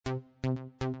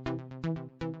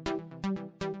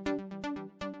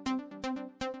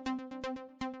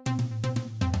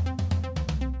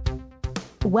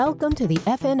Welcome to the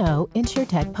FNO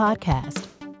InsurTech Podcast,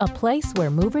 a place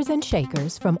where movers and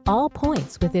shakers from all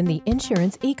points within the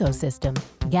insurance ecosystem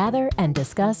gather and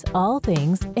discuss all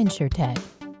things InsurTech.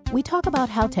 We talk about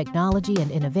how technology and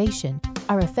innovation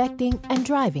are affecting and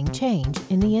driving change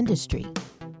in the industry.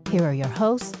 Here are your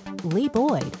hosts, Lee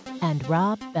Boyd and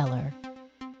Rob Beller.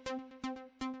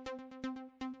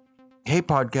 Hey,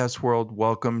 podcast world.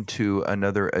 Welcome to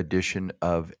another edition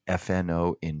of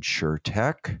FNO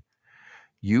InsurTech.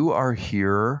 You are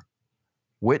here,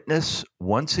 witness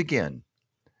once again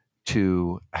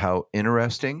to how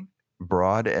interesting,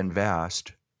 broad, and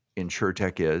vast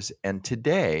InsurTech is. And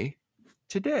today,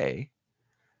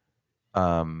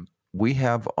 we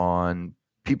have on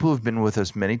people who've been with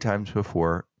us many times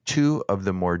before, two of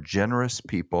the more generous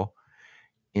people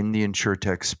in the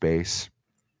InsurTech space,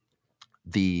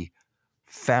 the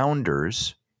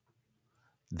founders,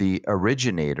 the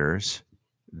originators,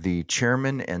 the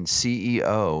chairman and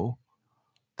CEO,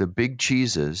 the big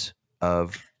cheeses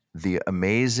of the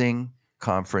amazing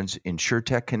conference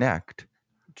InsurTech Connect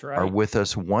are with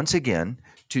us once again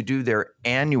to do their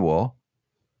annual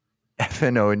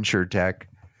FNO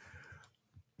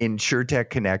InsurTech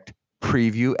Connect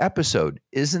preview episode.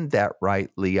 Isn't that right,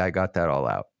 Lee? I got that all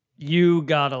out. You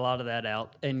got a lot of that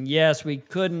out. And yes, we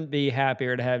couldn't be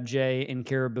happier to have Jay and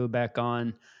Caribou back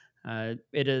on.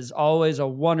 It is always a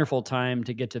wonderful time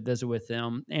to get to visit with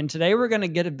them. And today we're going to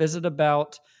get a visit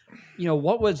about,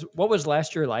 what was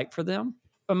last year like for them?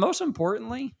 But most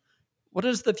importantly, what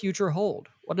does the future hold?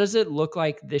 What does it look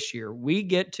like this year? We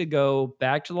get to go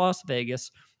back to Las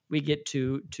Vegas. We get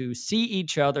to see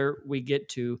each other. We get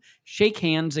to shake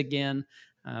hands again.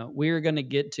 We're going to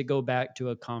get to go back to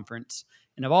a conference.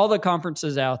 And of all the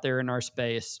conferences out there in our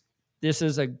space, this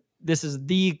is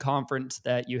the conference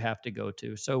that you have to go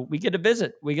to. So we get to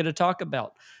visit. We get to talk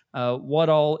about what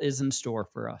all is in store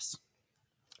for us.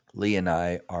 Lee and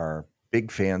I are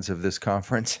big fans of this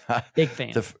conference. Big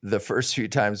fans. The first few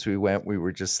times we went, we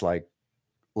were just like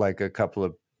a couple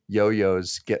of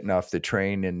yo-yos getting off the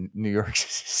train in New York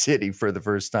City for the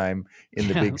first time in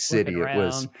the big city. It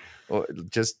was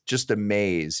just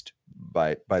amazed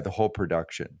by the whole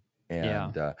production.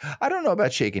 And I don't know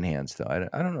about shaking hands, though.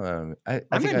 I don't know.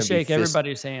 I'm going to shake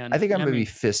everybody's hand. I think I'm going to be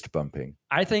fist bumping.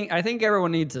 I think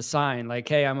everyone needs a sign like,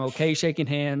 hey, I'm okay shaking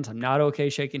hands. I'm not okay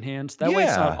shaking hands. That way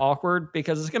it's not awkward,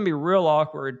 because it's going to be real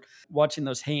awkward watching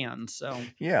those hands. So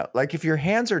yeah, like if your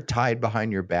hands are tied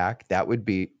behind your back, that would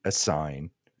be a sign.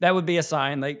 That would be a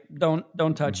sign. Like,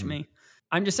 don't touch me.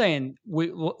 I'm just saying,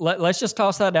 let's just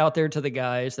toss that out there to the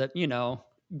guys that,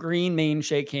 green means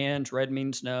shake hands, red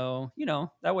means no.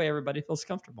 That way everybody feels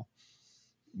comfortable.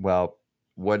 Well,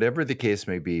 whatever the case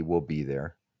may be, we'll be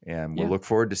there. And we'll look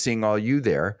forward to seeing all you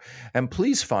there. And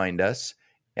please find us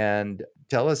and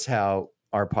tell us how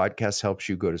our podcast helps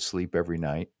you go to sleep every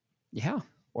night. Yeah.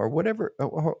 Or whatever,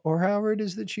 or however it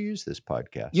is that you use this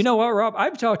podcast. You know what, Rob?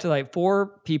 I've talked to like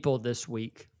 4 people this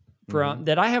week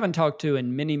that I haven't talked to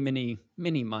in many, many,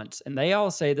 many months. And they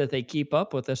all say that they keep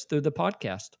up with us through the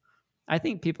podcast. I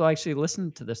think people actually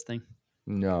listen to this thing.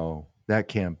 No, that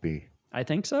can't be. I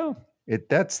think so.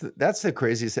 That's the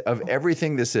craziest of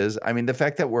everything this is. I mean, the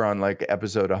fact that we're on like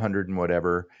episode 100 and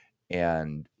whatever,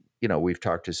 and we've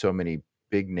talked to so many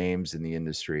big names in the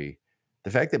industry.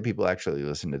 The fact that people actually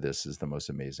listen to this is the most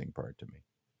amazing part to me.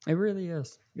 It really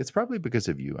is. It's probably because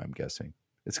of you, I'm guessing.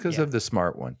 It's because of the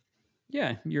smart one.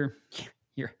 Yeah, you're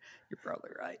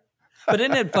probably right. But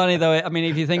isn't it funny though? I mean,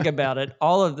 if you think about it,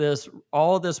 all of this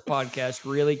podcast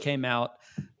really came out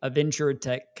of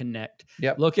InsurTech Connect.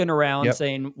 Yep. Looking around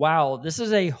saying, wow, this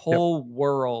is a whole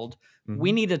world.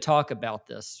 We need to talk about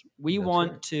this. We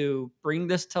want to bring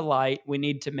this to light. We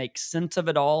need to make sense of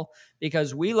it all,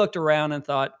 because we looked around and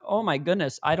thought, oh my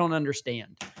goodness, I don't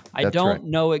understand. I don't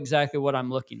know exactly what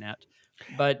I'm looking at.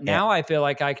 But now I feel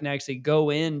like I can actually go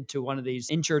into one of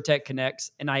these InsurTech Connects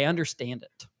and I understand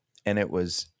it. And it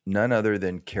was none other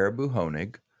than Caribou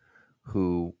Honig,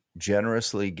 who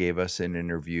generously gave us an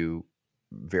interview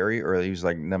very early. He was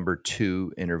like number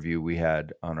 2 interview we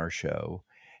had on our show.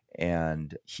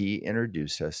 And he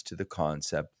introduced us to the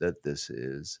concept that this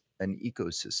is an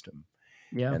ecosystem.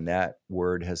 Yeah. And that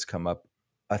word has come up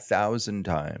 1,000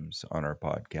 times on our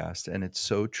podcast. And it's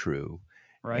so true.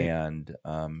 Right. And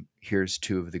here's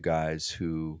 2 of the guys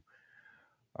who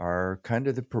are kind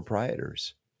of the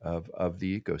proprietors of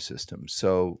the ecosystem.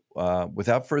 So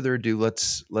without further ado,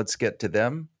 let's get to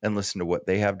them and listen to what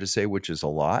they have to say, which is a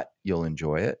lot. You'll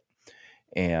enjoy it.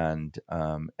 And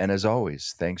as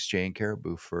always, thanks Jay and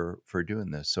Caribou for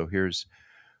doing this. So here's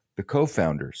the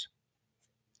co-founders,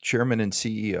 chairman and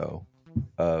CEO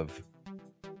of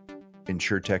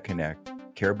InsurTech Connect,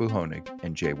 Caribou Honig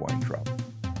and Jay Weintraub.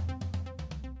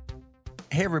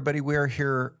 Hey, everybody, we are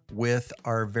here with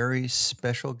our very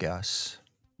special guests.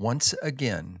 Once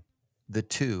again, the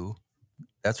two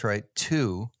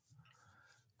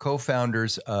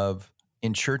co-founders of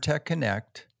InsurTech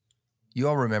Connect. You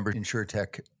all remember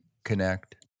InsurTech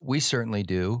Connect. We certainly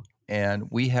do. And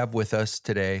we have with us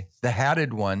today the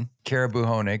hatted one, Caribou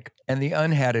Honig, and the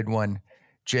unhatted one,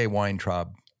 Jay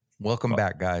Weintraub. Welcome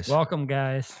back, guys. Welcome,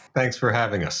 guys. Thanks for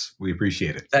having us. We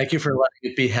appreciate it. Thank you for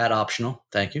letting it be hat optional.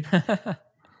 Thank you.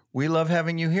 We love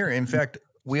having you here. In fact,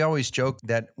 we always joke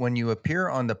that when you appear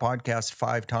on the podcast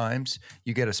 5 times,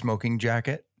 you get a smoking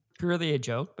jacket. Purely a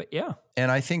joke, but yeah.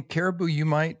 And I think, Caribou, you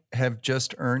might have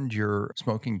just earned your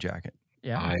smoking jacket.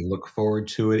 Yeah. I look forward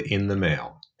to it in the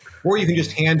mail. Or you can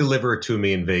just hand deliver it to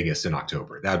me in Vegas in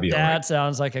October. That'd be all right. That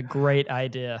sounds like a great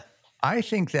idea. I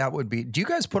think that would be. Do you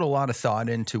guys put a lot of thought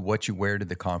into what you wear to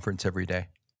the conference every day?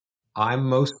 I'm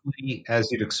mostly,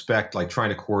 as you'd expect, like trying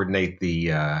to coordinate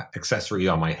the accessory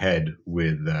on my head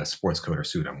with the sports coat or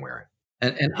suit I'm wearing.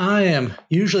 And I am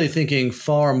usually thinking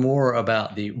far more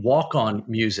about the walk-on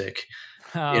music,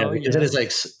 because it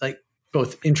is like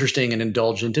both interesting and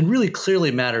indulgent, and really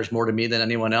clearly matters more to me than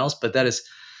anyone else. But that is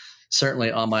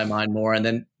certainly on my mind more. And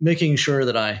then making sure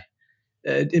that I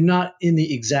am not in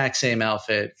the exact same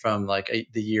outfit from the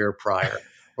year prior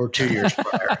or 2 years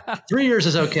prior. 3 years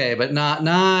is okay, but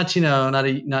not 2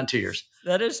 years.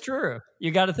 That is true.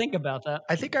 You got to think about that.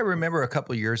 I think I remember a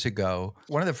couple of years ago,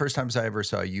 one of the first times I ever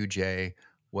saw you, Jay,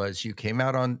 was you came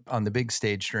out on the big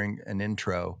stage during an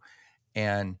intro,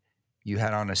 and you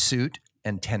had on a suit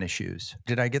and tennis shoes.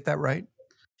 Did I get that right?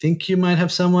 Think you might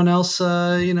have someone else,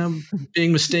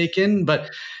 being mistaken. But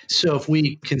so if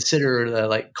we consider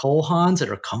like Cole Haans that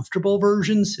are comfortable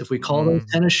versions, if we call those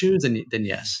tennis shoes, then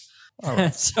yes.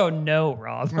 Right. So no,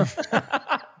 Rob.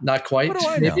 Not quite. What do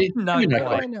I know? Maybe Not not quite.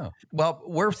 quite. I know. Well,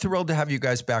 we're thrilled to have you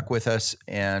guys back with us,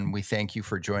 and we thank you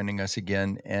for joining us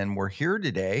again. And we're here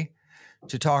today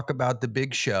to talk about the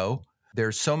big show.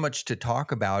 There's so much to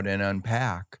talk about and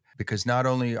unpack, because not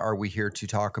only are we here to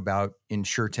talk about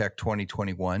InsurTech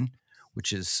 2021,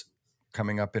 which is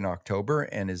coming up in October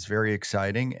and is very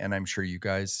exciting, and I'm sure you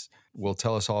guys will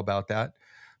tell us all about that,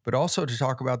 but also to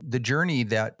talk about the journey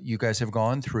that you guys have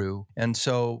gone through. And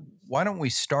so why don't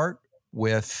we start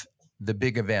with the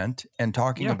big event and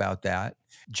talking about that?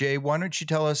 Jay, why don't you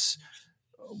tell us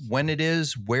when it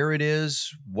is, where it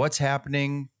is, what's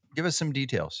happening? Give us some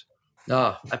details.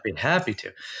 Oh, I'd be happy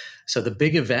to. So the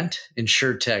big event,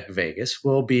 InsurTech Vegas,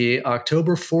 will be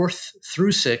October 4th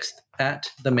through 6th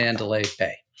at the Mandalay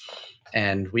Bay.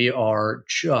 And we are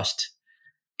just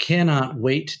cannot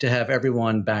wait to have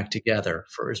everyone back together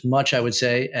for as much, I would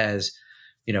say, as,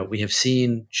 we have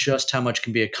seen just how much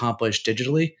can be accomplished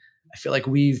digitally. I feel like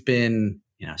we've been,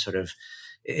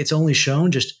 it's only shown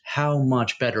just how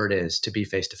much better it is to be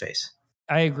face-to-face.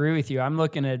 I agree with you. I'm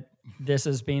looking at this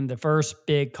as being the first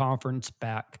big conference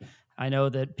back. I know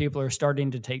that people are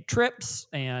starting to take trips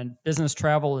and business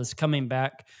travel is coming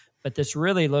back, but this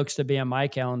really looks to be on my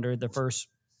calendar the first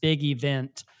big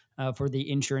event for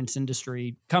the insurance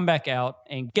industry. Come back out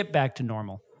and get back to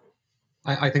normal.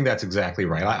 I think that's exactly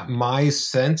right. My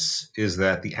sense is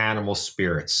that the animal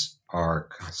spirits are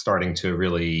starting to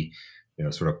really,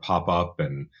 sort of pop up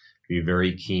and be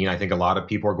very keen. I think a lot of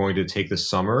people are going to take the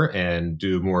summer and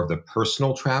do more of the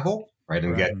personal travel, right?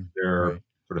 And get their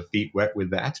sort of feet wet with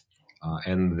that.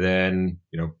 And then,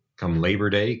 come Labor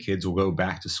Day, kids will go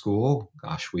back to school.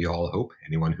 Gosh, we all hope.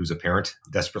 Anyone who's a parent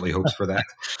desperately hopes for that.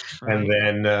 Right.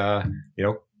 And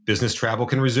then, business travel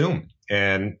can resume.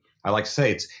 And I like to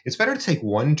say it's better to take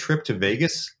one trip to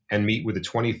Vegas and meet with the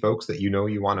 20 folks that you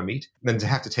want to meet than to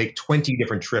have to take 20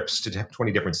 different trips to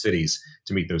 20 different cities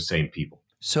to meet those same people.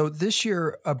 So this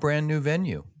year, a brand new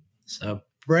venue. So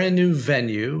brand new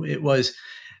venue. It was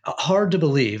hard to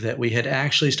believe that we had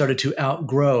actually started to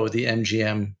outgrow the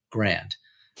MGM Grand.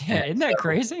 Yeah, isn't that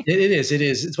crazy? It is.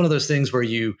 It's one of those things where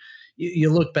you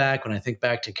look back, when I think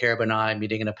back to Caribou and I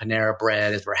meeting in a Panera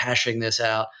Bread as we're hashing this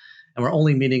out, and we're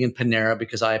only meeting in Panera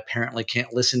because I apparently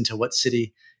can't listen to what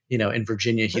city, in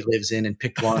Virginia he lives in, and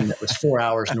picked one that was 4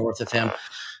 hours north of him.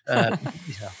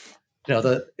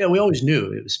 We always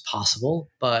knew it was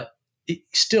possible, but you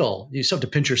still have to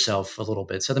pinch yourself a little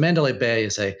bit. So the Mandalay Bay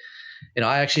is I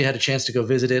actually had a chance to go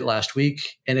visit it last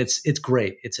week, and it's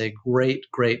great. It's a great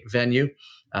venue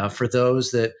for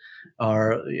those that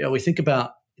are, we think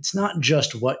about, it's not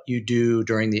just what you do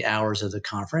during the hours of the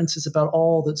conference. It's about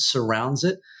all that surrounds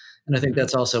it. And I think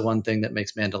that's also one thing that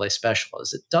makes Mandalay special,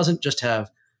 is it doesn't just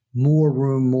have more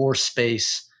room, more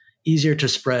space, easier to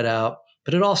spread out.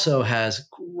 but it also has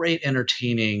great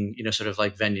entertaining, sort of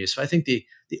like venues. So I think the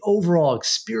overall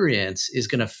experience is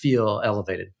going to feel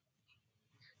elevated.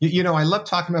 I love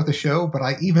talking about the show, but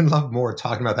I even love more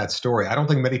talking about that story. I don't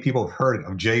think many people have heard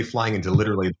of Jay flying into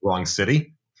literally the wrong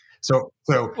city. So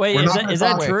wait, is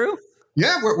that true?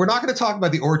 Yeah, we're not going to talk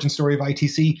about the origin story of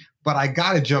ITC, but I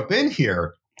got to jump in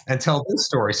here and tell this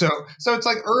story. So it's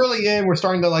like early in, we're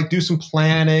starting to like do some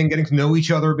planning, getting to know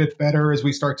each other a bit better as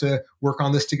we start to work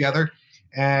on this together.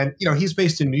 And, he's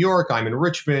based in New York. I'm in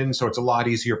Richmond. So it's a lot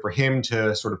easier for him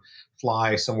to sort of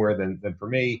fly somewhere than for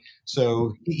me.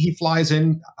 So he flies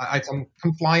in. I come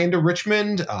fly into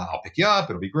Richmond. I'll pick you up.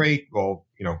 It'll be great. Well,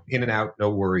 in and out, no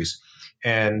worries.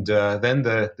 And then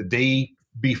the day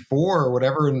before or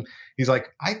whatever, and he's like,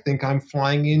 I think I'm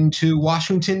flying into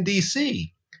Washington,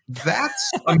 D.C.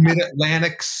 That's a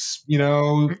mid-Atlantic,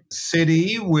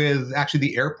 city with actually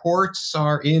the airports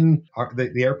are in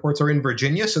the airports are in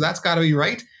Virginia, so that's got to be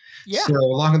right. Yeah. So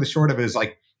long and the short of it is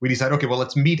like we decide, okay, well,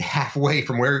 let's meet halfway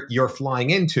from where you're flying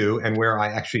into and where I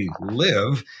actually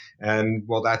live. And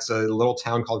well, that's a little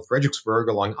town called Fredericksburg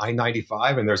along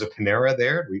I-95, and there's a Panera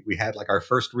there. We had like our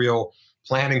first real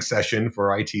planning session for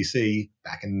ITC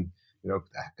back in,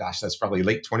 that's probably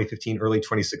late 2015, early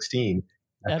 2016.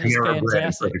 That is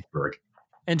fantastic.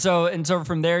 And so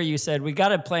from there, you said, we got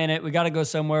to plan it. We got to go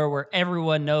somewhere where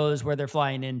everyone knows where they're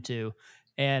flying into,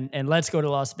 and let's go to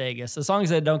Las Vegas. As long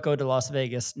as they don't go to Las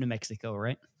Vegas, New Mexico,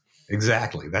 right?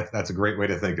 Exactly. That's a great way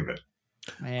to think of it.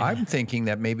 Man. I'm thinking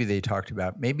that maybe they talked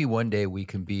about maybe one day we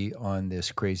can be on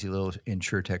this crazy little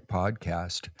InsurTech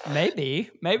podcast.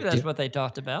 Maybe that's what they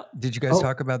talked about. Did you guys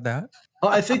talk about that? Oh,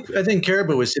 I think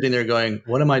Caribou was sitting there going,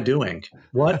 "What am I doing?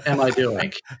 What am I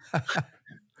doing?"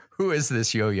 Who is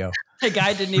this yo-yo? The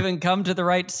guy didn't even come to the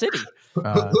right city.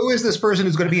 Who is this person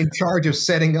who's going to be in charge of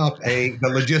setting up the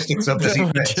logistics of this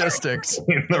event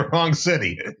in the wrong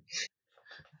city?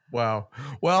 Wow.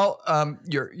 Well,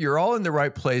 you're all in the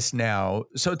right place now.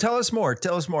 So tell us more.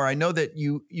 I know that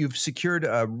you've secured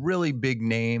a really big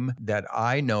name that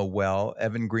I know well,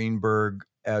 Evan Greenberg,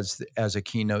 as a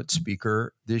keynote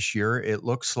speaker this year. It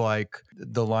looks like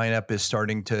the lineup is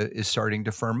starting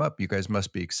to firm up. You guys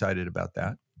must be excited about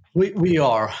that. We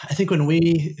are. I think when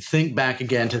we think back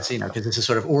again to, because this is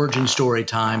sort of origin story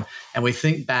time, and we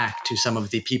think back to some of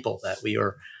the people that we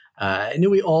knew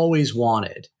we always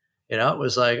wanted. It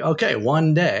was like, okay,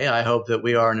 one day I hope that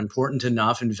we are an important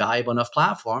enough and valuable enough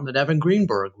platform that Evan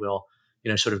Greenberg will,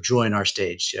 sort of join our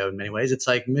stage. In many ways, it's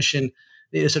like mission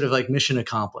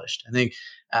accomplished. I think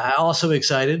also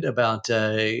excited about,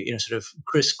 sort of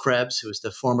Chris Krebs, who is the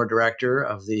former director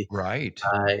of the right.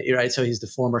 So he's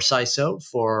the former CISO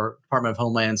for Department of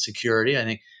Homeland Security. I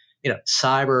think,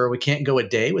 cyber, we can't go a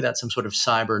day without some sort of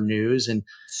cyber news, and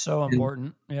so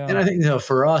important. Yeah. And I think,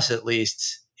 for us at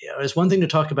least, it's one thing to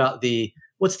talk about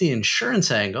what's the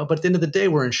insurance angle, but at the end of the day,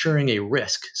 we're insuring a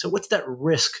risk. So what's that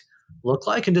risk look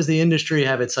like? And does the industry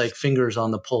have its like fingers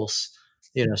on the pulse,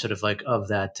 sort of like of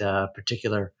that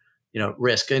particular,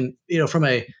 risk? And, from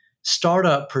a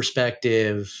startup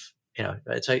perspective,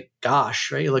 it's like,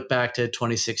 gosh, right? You look back to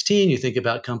 2016, you think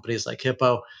about companies like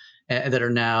Hippo and that are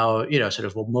now, sort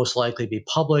of will most likely be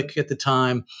public at the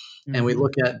time. Mm-hmm. And we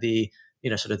look at the,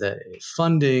 sort of the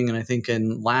funding. And I think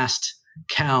in last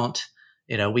count,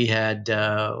 we had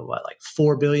like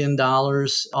 $4 billion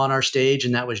on our stage,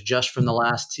 and that was just from the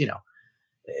last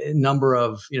number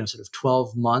of sort of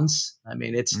 12 months. I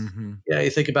mean, it's you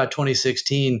think about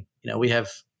 2016. We have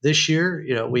this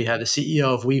year. We had a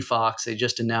CEO of WeFox. They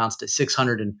just announced at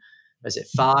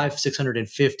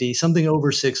 650, something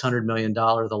over $600 million,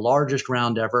 the largest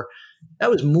round ever. That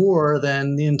was more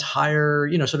than the entire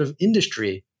sort of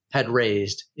industry had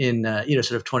raised in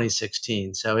sort of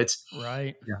 2016. So it's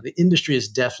right. The industry has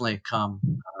definitely come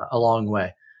a long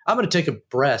way. I'm going to take a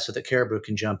breath so that Caribou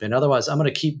can jump in. Otherwise, I'm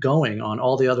going to keep going on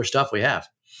all the other stuff we have.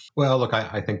 Well, look,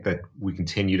 I think that we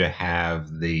continue to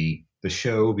have the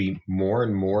show be more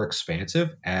and more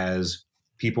expansive as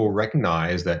people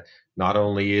recognize that not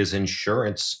only is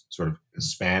insurance sort of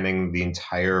spanning the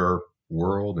entire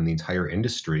world and the entire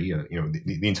industry,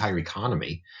 the entire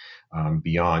economy,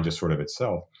 beyond just sort of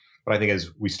itself. But I think as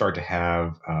we start to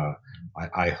have,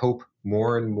 I hope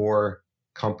more and more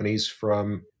companies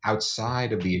from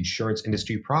outside of the insurance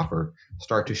industry proper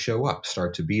start to show up,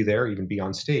 start to be there, even be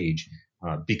on stage,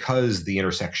 because the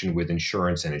intersection with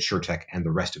insurance and InsurTech and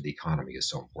the rest of the economy is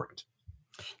so important.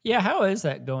 Yeah, how is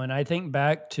that going? I think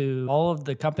back to all of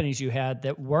the companies you had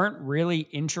that weren't really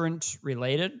insurance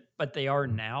related, but they are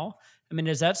now. I mean,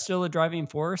 is that still a driving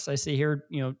force? I see here,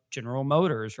 General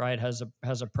Motors, right, has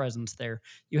a presence there.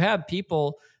 You have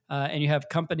people and you have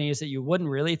companies that you wouldn't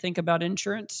really think about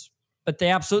insurance, but they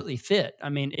absolutely fit. I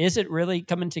mean, is it really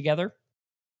coming together?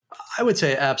 I would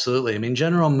say absolutely. I mean,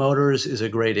 General Motors is a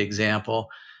great example.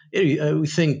 We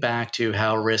think back to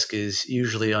how risk is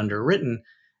usually underwritten,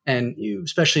 and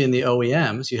especially in the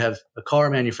OEMs, you have a car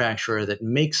manufacturer that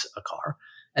makes a car,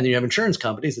 and then you have insurance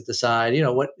companies that decide,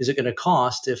 what is it going to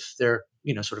cost if they're,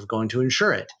 sort of going to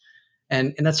insure it,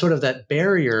 and that's sort of that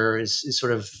barrier is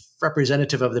sort of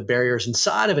representative of the barriers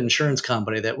inside of an insurance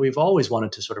company that we've always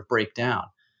wanted to sort of break down,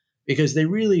 because they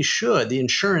really should. The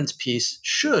insurance piece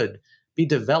should be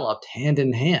developed hand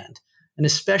in hand. And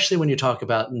especially when you talk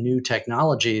about new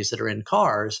technologies that are in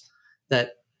cars,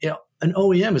 that an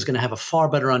OEM is going to have a far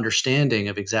better understanding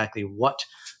of exactly what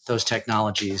those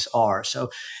technologies are. So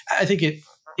I think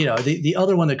the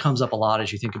other one that comes up a lot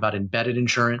is you think about embedded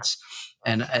insurance.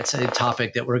 And it's a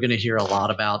topic that we're going to hear a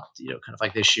lot about, kind of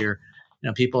like this year.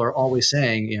 People are always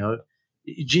saying,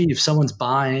 gee, if someone's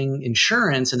buying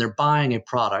insurance and they're buying a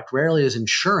product, rarely is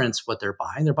insurance what they're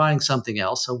buying. They're buying something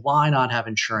else. So why not have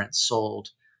insurance sold,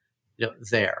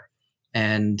 there?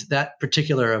 And that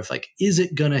particular of like, is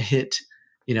it going to hit,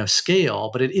 scale?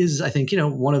 But it is, I think,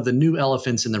 one of the new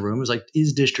elephants in the room is like,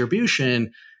 is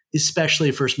distribution,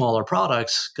 especially for smaller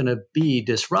products, going to be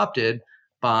disrupted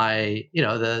by,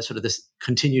 the sort of this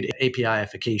continued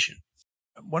APIification?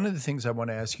 One of the things I want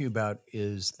to ask you about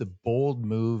is the bold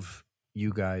move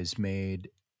you guys made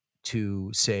to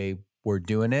say, we're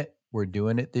doing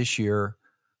it this year.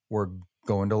 We're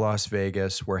going to Las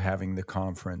Vegas. We're having the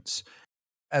conference.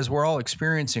 As we're all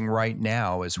experiencing right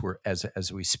now,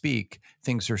 as we speak,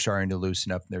 things are starting to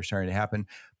loosen up and they're starting to happen.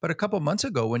 But a couple of months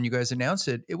ago, when you guys announced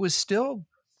it, it was still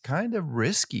kind of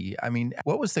risky. I mean,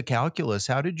 what was the calculus?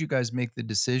 How did you guys make the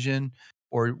decision?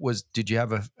 Or did you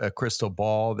have a crystal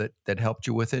ball that helped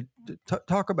you with it?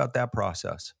 Talk about that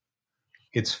process.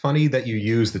 It's funny that you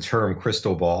use the term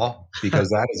crystal ball, because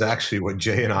that is actually what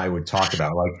Jay and I would talk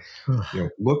about. Like,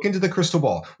 look into the crystal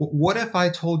ball. What if I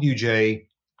told you, Jay,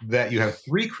 that you have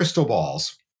 3 crystal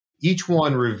balls? Each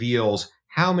one reveals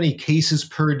how many cases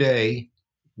per day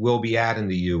will be at in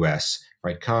the US,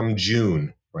 right? Come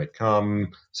June, right?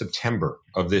 Come September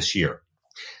of this year.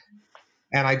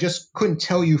 And I just couldn't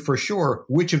tell you for sure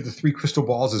which of the 3 crystal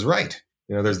balls is right.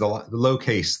 There's the low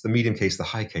case, the medium case, the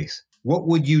high case. What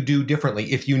would you do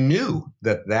differently if you knew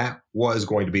that was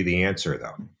going to be the answer,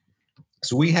 though?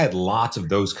 So we had lots of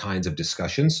those kinds of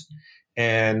discussions.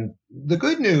 And the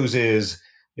good news is,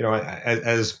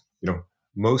 as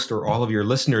most or all of your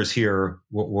listeners here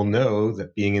will know,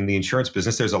 that being in the insurance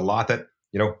business, there's a lot that,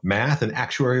 math and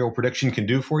actuarial prediction can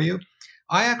do for you.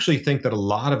 I actually think that a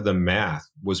lot of the math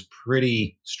was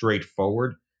pretty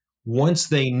straightforward once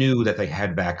they knew that they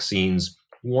had vaccines,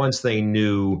 once they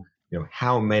knew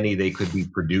how many they could be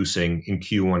producing in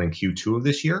Q1 and Q2 of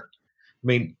this year. I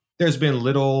mean, there's been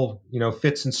little,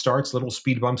 fits and starts, little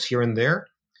speed bumps here and there.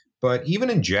 But even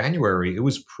in January, it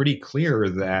was pretty clear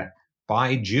that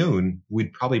by June,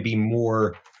 we'd probably be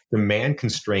more demand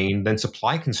constrained than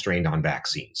supply constrained on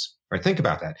vaccines. Right? Think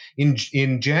about that. In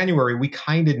January, we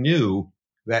kind of knew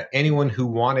that anyone who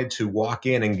wanted to walk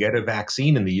in and get a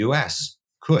vaccine in the US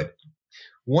could.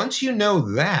 Once you know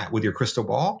that with your crystal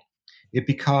ball, it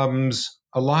becomes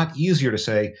a lot easier to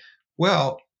say,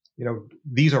 well,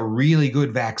 these are really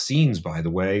good vaccines, by the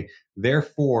way.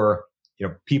 Therefore,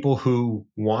 people who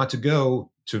want to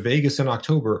go to Vegas in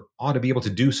October ought to be able to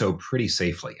do so pretty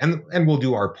safely. And we'll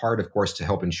do our part, of course, to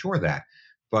help ensure that.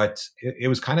 But it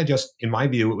was kind of just, in my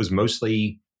view, it was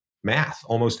mostly math,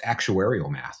 almost actuarial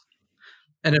math.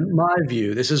 And in my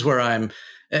view, this is where I'm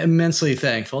immensely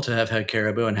thankful to have had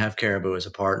Caribou and have Caribou as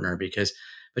a partner, because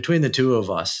between the two of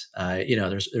us,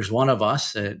 there's one of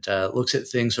us that looks at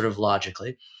things sort of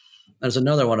logically. There's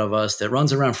another one of us that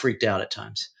runs around freaked out at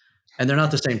times, and they're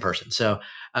not the same person. So,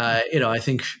 I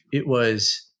think it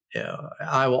was.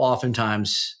 I will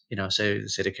oftentimes, say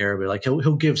to Caribou, like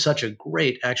he'll give such a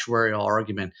great actuarial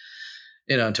argument,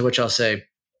 to which I'll say,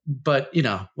 but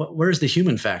where's the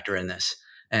human factor in this?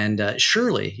 And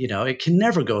surely, it can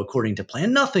never go according to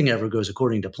plan. Nothing ever goes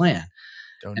according to plan.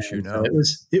 Don't you know?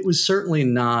 It was certainly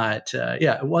not.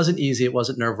 It wasn't easy. It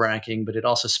wasn't nerve wracking, but it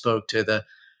also spoke to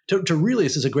to really.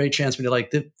 This is a great chance for me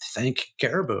to thank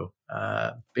Caribou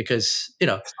because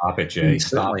Stop it, Jay.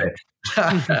 Stop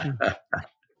it.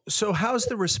 So how's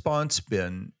the response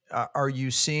been? Are you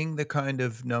seeing the kind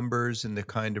of numbers and the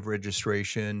kind of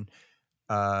registration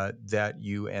that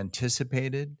you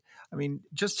anticipated? I mean,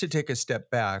 just to take a step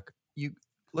back,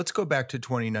 let's go back to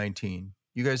 2019.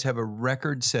 You guys have a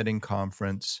record-setting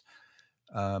conference,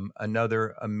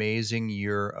 another amazing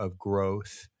year of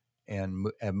growth and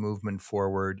movement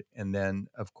forward. And then,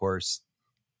 of course,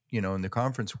 in the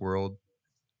conference world,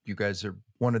 you guys are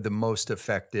one of the most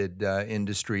affected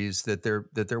industries that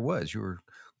there was. You were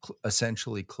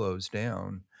essentially closed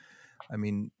down. I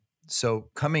mean, so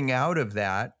coming out of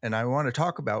that, and we want to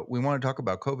talk about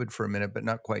COVID for a minute, but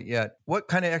not quite yet. What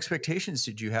kind of expectations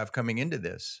did you have coming into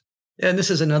this? And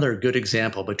this is another good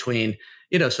example between,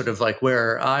 sort of like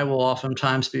where I will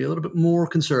oftentimes be a little bit more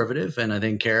conservative. And I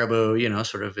think Caribou,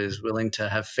 sort of is willing to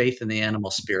have faith in the animal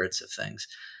spirits of things.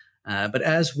 But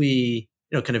as we,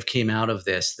 kind of came out of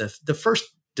this, the first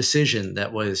decision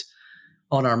that was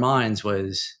on our minds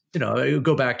was,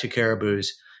 go back to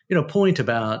Caribou's, point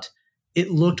about it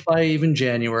looked by even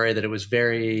January that it was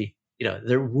very,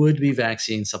 there would be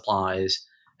vaccine supplies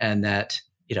and that,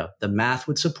 the math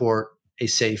would support a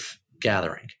safe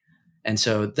gathering. And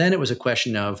so then it was a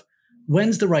question of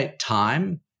when's the right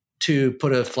time to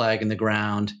put a flag in the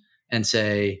ground and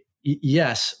say,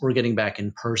 yes, we're getting back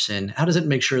in person. How does it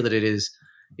make sure that it is,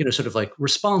 sort of like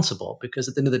responsible? Because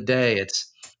at the end of the day,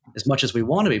 it's as much as we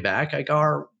want to be back, like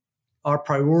our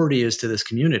priority is to this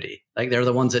community. Like they're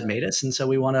the ones that made us. And so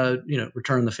we want to,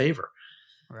 return the favor.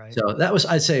 Right. So that was,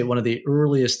 I'd say, one of the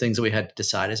earliest things that we had to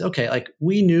decide is, okay, like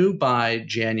we knew by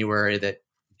January that,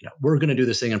 we're going to do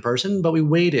this thing in person, but we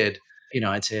waited,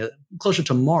 I'd say closer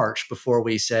to March before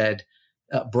we said,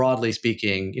 broadly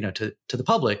speaking, to the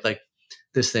public, like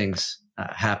this thing's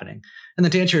happening. And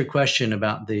then to answer your question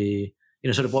about the,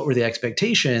 sort of what were the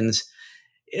expectations,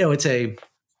 it's it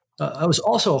was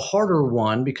also a harder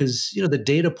one because, the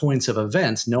data points of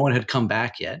events, no one had come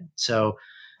back yet. So,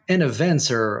 and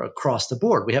events are across the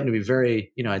board. We happen to be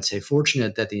very, I'd say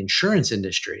fortunate that the insurance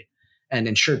industry and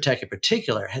InsurTech in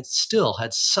particular had still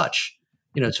had such,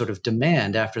 sort of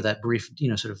demand after that brief,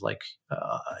 sort of like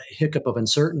hiccup of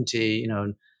uncertainty,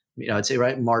 I'd say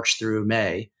right March through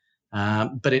May.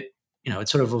 But it, it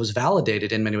sort of was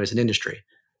validated in many ways in industry.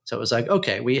 So it was like,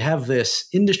 okay, we have this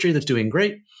industry that's doing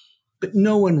great, but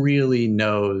no one really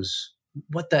knows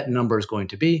what that number is going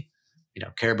to be.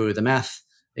 Caribou, the math,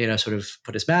 sort of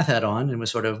put his math hat on and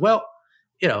was sort of, well,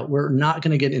 we're not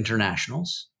going to get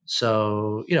internationals.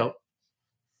 So,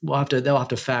 they'll have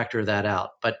to factor that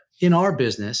out. But in our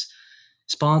business,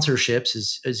 sponsorships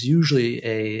is usually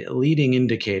a leading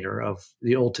indicator of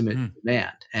the ultimate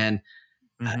demand. And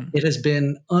it has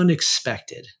been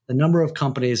unexpected. The number of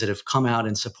companies that have come out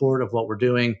in support of what we're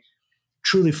doing,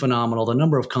 truly phenomenal. The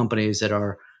number of companies that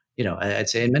are, I'd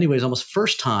say in many ways, almost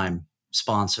first-time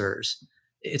sponsors.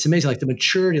 It's amazing. Like the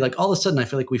maturity, like all of a sudden, I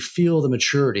feel like we feel the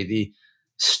maturity. The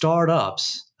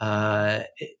startups, I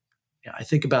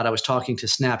think about, I was talking to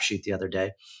Snapsheet the other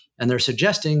day, and they're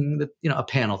suggesting that, a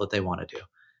panel that they want to do.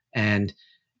 And,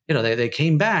 they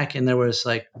came back and there was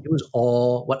like, it was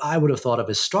all what I would have thought of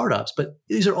as startups, but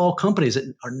these are all companies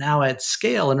that are now at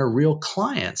scale and are real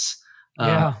clients.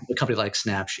 A company like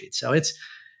Snapsheet. So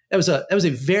that was a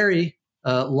very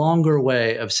longer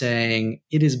way of saying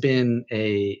it has been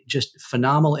a just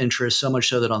phenomenal interest, so much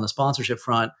so that on the sponsorship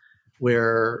front,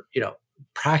 we're,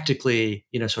 practically,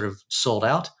 sort of sold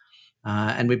out.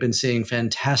 And we've been seeing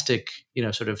fantastic,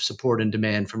 sort of support and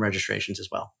demand from registrations as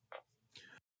well.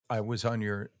 I was on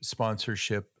your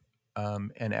sponsorship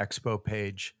and expo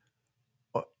page,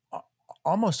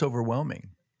 almost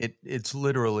overwhelming. It's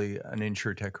literally an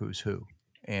InsurTech who's who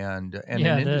and an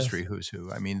industry who's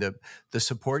who. I mean, the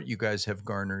support you guys have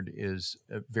garnered is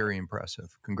very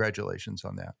impressive. Congratulations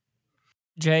on that.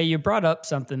 Jay, you brought up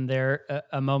something there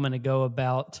a moment ago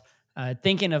about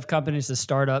thinking of companies as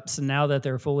startups, and now that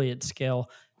they're fully at scale.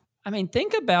 I mean,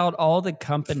 think about all the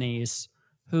companies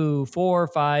who 4 or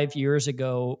 5 years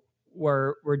ago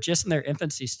were just in their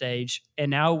infancy stage,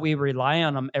 and now we rely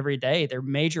on them every day. They're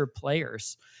major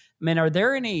players. I mean, are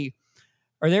there any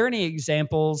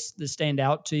examples that stand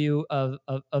out to you of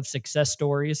success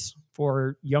stories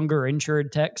for younger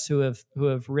insured techs who have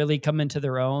really come into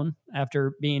their own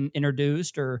after being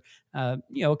introduced or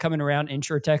coming around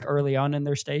InsurTech early on in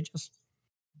their stages?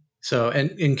 So,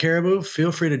 and in Caribou,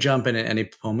 feel free to jump in at any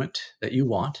moment that you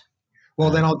want. Well,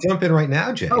 then I'll jump in right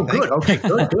now, Jay. Oh, good. Okay,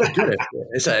 good.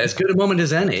 It's as good a moment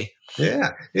as any.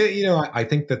 Yeah. I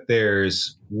think that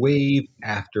there's wave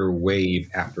after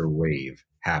wave after wave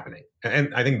happening.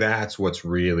 And I think that's what's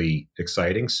really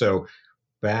exciting. So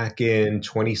back in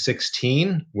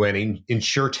 2016, when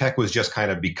InsurTech was just kind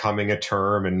of becoming a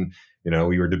term and,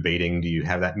 we were debating, do you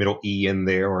have that middle E in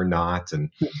there or not? And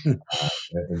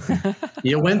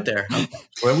you went there.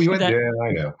 Well, we went there.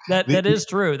 I know. That is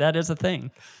true. That is a thing.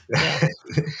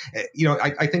 Yeah.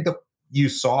 I think that you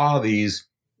saw these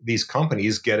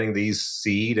companies getting these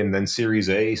seed and then Series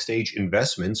A stage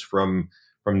investments from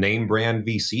name brand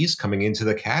VCs coming into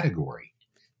the category.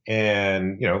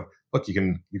 And, look, you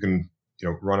can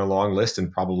run a long list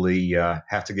and probably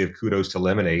have to give kudos to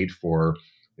Lemonade for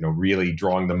really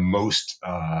drawing the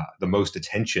most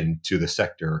attention to the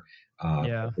sector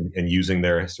and using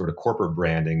their sort of corporate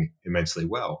branding immensely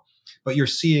well. But you're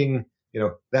seeing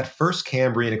that first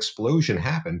Cambrian explosion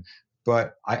happen,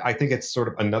 but I think it's sort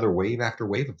of another wave after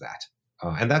wave of that,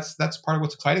 and that's part of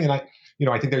what's exciting. And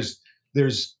I think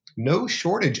there's no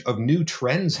shortage of new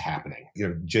trends happening.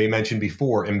 Jay mentioned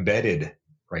before, embedded,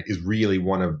 right, is really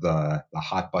one of the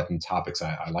hot button topics.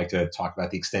 I like to talk about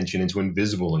the extension into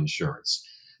invisible insurance.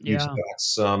 You've got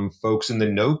some folks in the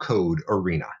no code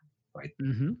arena, right,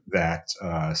 that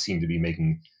seem to be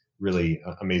making really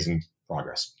amazing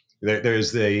progress.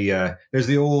 There's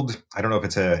the old, I don't know if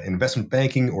it's a investment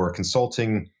banking or a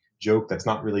consulting joke that's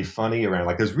not really funny around,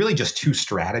 like, there's really just two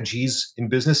strategies in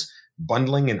business: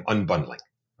 bundling and unbundling.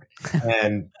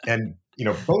 Right? and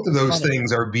both of those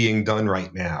things are being done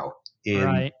right now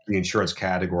in the insurance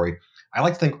category. I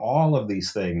like to think all of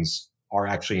these things are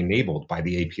actually enabled by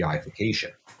the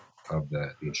APIification of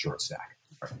the insurance stack.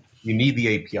 Right? You need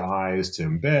the APIs to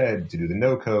embed, to do the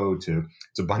no code, to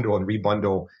bundle and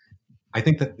rebundle. I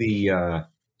think that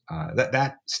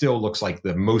that still looks like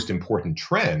the most important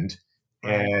trend,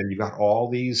 and you've got all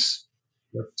these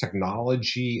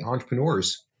technology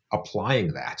entrepreneurs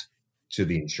applying that to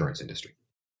the insurance industry.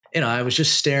 I was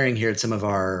just staring here at some of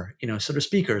our, sort of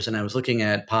speakers, and I was looking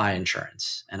at Pi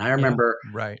Insurance, and I remember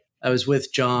I was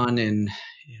with John, and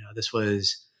this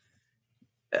was,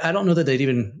 I don't know that they'd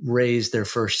even raised their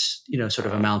first, sort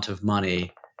of amount of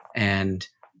money, and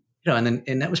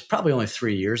and that was probably only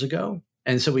 3 years ago.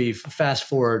 And so we fast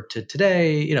forward to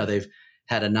today, they've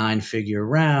had a 9-figure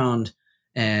round,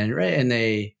 and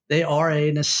they are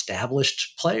an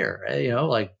established player, right?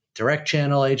 Like direct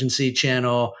channel, agency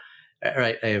channel,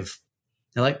 right?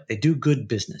 They do good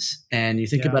business. And you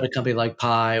think about a company like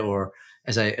Pi, or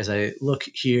as I look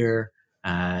here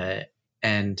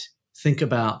and think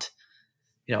about,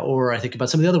 or I think about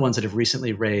some of the other ones that have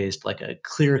recently raised, like a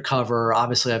ClearCover.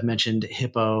 Obviously, I've mentioned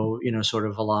Hippo, sort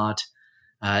of a lot.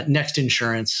 Next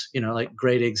Insurance, like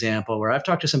great example, where I've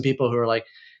talked to some people who are like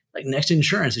Next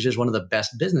Insurance is just one of the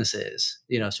best businesses,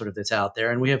 sort of that's out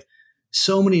there. And we have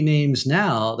so many names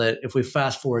now that if we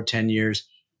fast forward 10 years,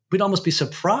 we'd almost be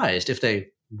surprised if they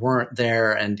weren't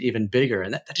there and even bigger.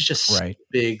 And that is just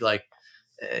big, like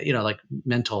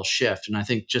mental shift. And I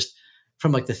think just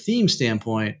from like the theme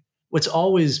standpoint, what's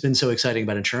always been so exciting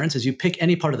about insurance is you pick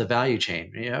any part of the value chain.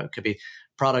 It could be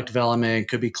product development,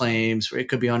 could be claims, it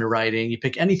could be underwriting. You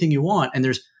pick anything you want, and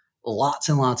there's lots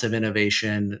and lots of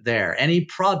innovation there. Any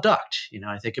product,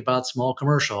 I think about small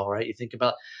commercial, right? You think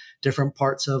about different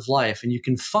parts of life, and you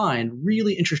can find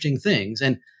really interesting things.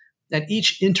 And at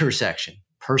each intersection,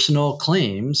 personal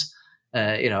claims,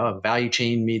 a value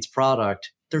chain meets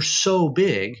product, they're so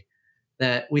big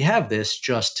that we have this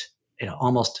just,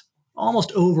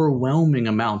 almost overwhelming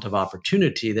amount of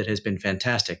opportunity that has been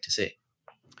fantastic to see.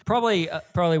 Probably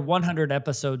 100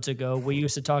 episodes ago, we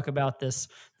used to talk about this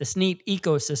neat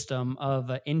ecosystem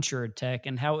of InsurTech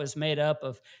and how it was made up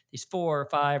of these 4 or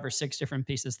 5 or 6 different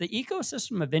pieces. The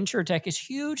ecosystem of InsurTech is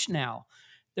huge now.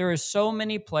 There are so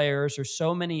many players, or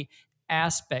so many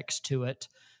aspects to it.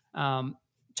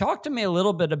 Talk to me a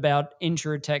little bit about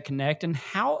InsurTech Connect and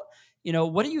how,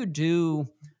 what do you do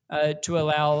to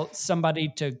allow somebody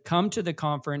to come to the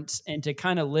conference and to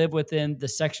kind of live within the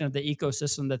section of the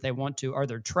ecosystem that they want to? Are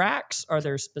there tracks? Are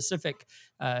there specific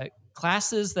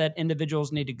classes that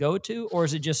individuals need to go to? Or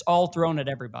is it just all thrown at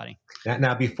everybody?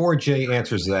 Now, before Jay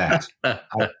answers that,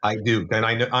 I do. And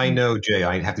I know, Jay,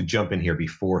 I have to jump in here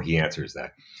before he answers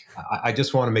that. I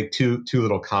just want to make two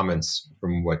little comments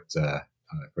from what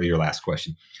for your last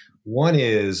question. One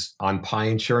is on Pi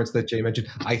Insurance that Jay mentioned.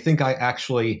 I think I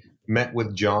actually met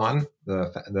with John,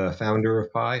 the founder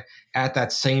of Pi, at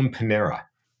that same Panera,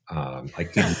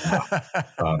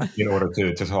 in order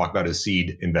to talk about his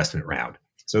seed investment round.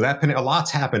 So that a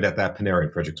lot's happened at that Panera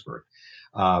in Fredericksburg.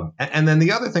 And then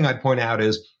the other thing I'd point out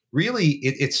is really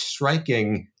it's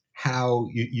striking how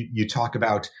you talk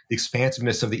about the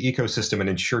expansiveness of the ecosystem, and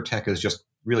InsurTech is just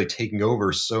really taking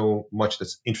over so much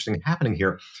that's interesting happening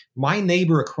here. My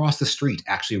neighbor across the street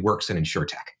actually works in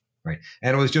InsurTech. Right.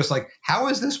 And it was just like, how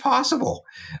is this possible?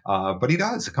 But he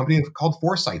does. A company called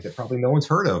Foresight that probably no one's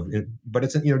heard of, but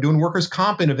it's doing workers'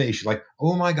 comp innovation. Like,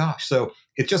 oh my gosh. So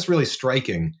it's just really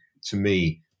striking to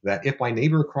me that if my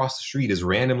neighbor across the street is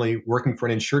randomly working for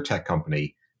an InsurTech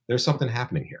company, there's something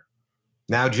happening here.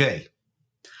 Now, Jay,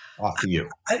 off to you.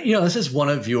 This is one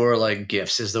of your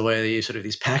gifts, is the way that you sort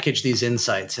of package these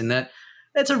insights, and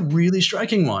that's a really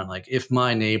striking one. Like, if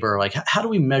my neighbor, how do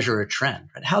we measure a trend?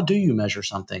 Right? How do you measure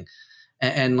something?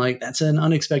 And like, that's an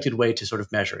unexpected way to sort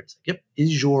of measure it. It's like, yep,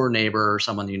 is your neighbor or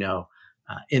someone you know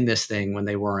in this thing when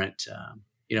they weren't,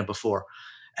 before?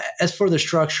 As for the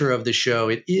structure of the show,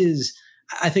 it is,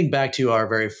 I think back to our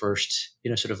very first,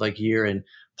 sort of like year, and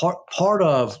part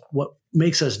of what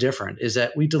makes us different is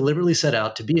that we deliberately set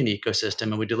out to be an ecosystem,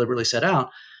 and we deliberately set out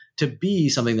to be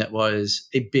something that was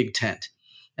a big tent.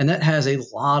 And that has a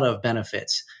lot of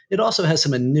benefits. It also has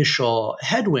some initial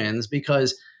headwinds,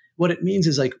 because what it means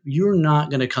is like, you're not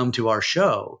going to come to our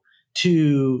show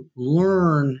to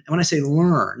learn. And when I say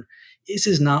learn,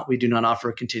 we do not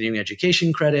offer continuing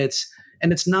education credits,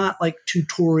 and it's not like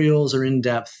tutorials or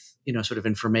in-depth, sort of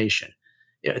information.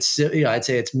 I'd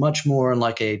say it's much more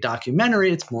like a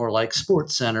documentary. It's more like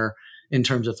Sports Center in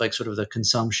terms of like sort of the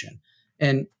consumption.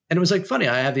 And it was like funny.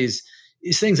 I have these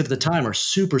things that at the time are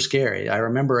super scary. I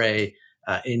remember a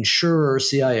insurer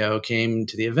CIO came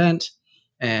to the event,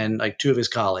 and like two of his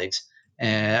colleagues,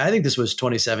 and I think this was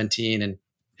 2017, and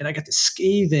I got this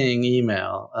scathing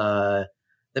email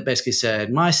that basically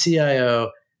said, my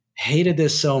CIO hated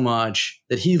this so much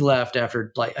that he left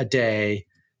after like a day,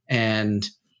 and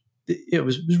it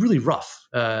was really rough,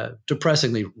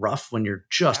 depressingly rough when you're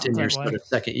just in your sort of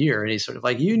second year. And he's sort of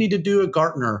like, you need to do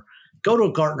go to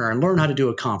a Gartner and learn how to do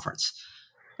a conference.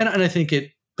 And I think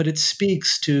it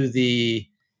speaks to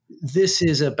this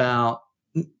is about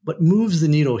what moves the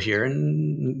needle here.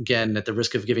 And again, at the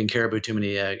risk of giving Caribou too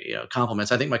many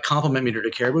compliments, I think my compliment meter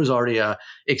to Caribou has already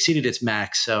exceeded its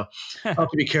max. So I'll have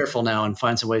to be careful now and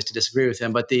find some ways to disagree with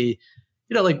him. But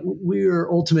our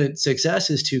ultimate success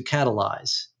is to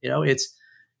catalyze. It's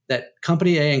that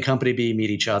company A and company B meet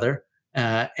each other,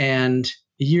 and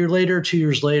a year later, 2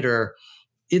 years later,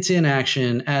 it's in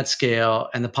action at scale,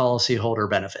 and the policyholder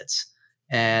benefits.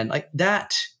 And like,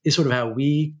 that is sort of how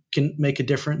we can make a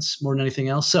difference more than anything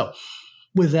else. So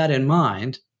with that in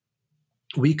mind,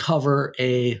 we cover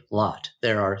a lot.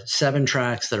 There are 7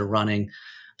 tracks that are running.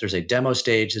 There's a demo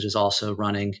stage that is also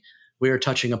running. We are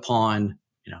touching upon,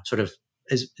 sort of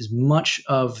as much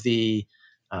of the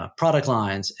product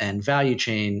lines and value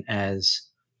chain as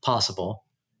possible.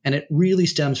 And it really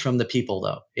stems from the people,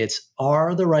 though.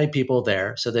 Are the right people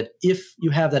there, so that if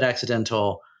you have that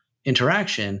accidental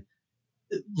interaction,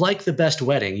 like the best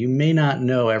wedding, you may not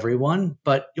know everyone,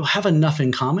 but you'll have enough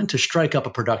in common to strike up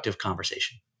a productive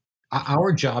conversation.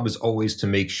 Our job is always to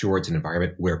make sure it's an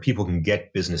environment where people can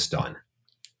get business done,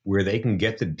 where they can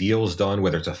get the deals done,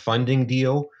 whether it's a funding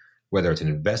deal, whether it's an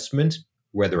investment,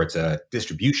 whether it's a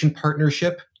distribution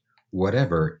partnership,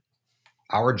 whatever.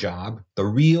 Our job, the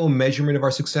real measurement of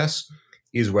our success,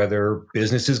 is whether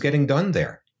business is getting done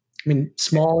there. I mean,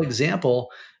 small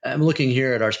example, I'm looking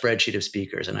here at our spreadsheet of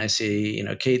speakers, and I see,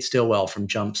 Kate Stillwell from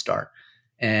Jumpstart.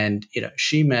 And,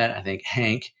 she met, I think,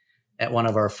 Hank at one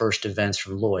of our first events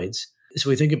from Lloyd's. So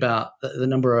we think about the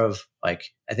number of, I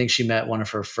think she met one of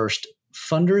her first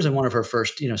funders and one of her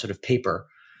first, sort of paper.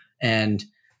 And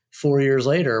 4 years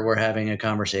later, we're having a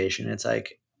conversation. It's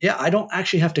like, yeah, I don't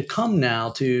actually have to come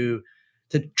now to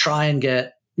try and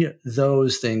get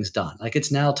those things done. Like,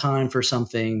 it's now time for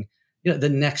something, the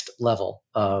next level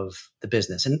of the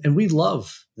business. And we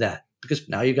love that, because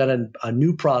now you got a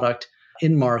new product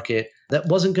in market that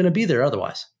wasn't going to be there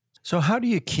otherwise. So how do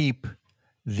you keep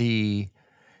the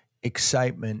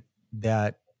excitement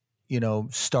that,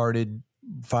 started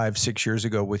 5-6 years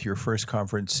ago with your first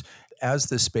conference, as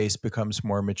the space becomes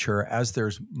more mature, as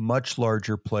there's much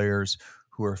larger players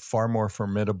who are far more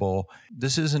formidable?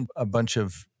 This isn't a bunch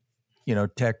of,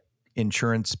 tech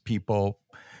insurance people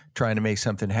trying to make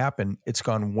something happen. It's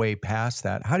gone way past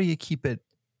that. How do you keep it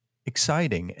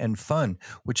exciting and fun,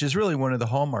 which is really one of the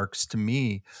hallmarks to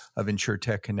me of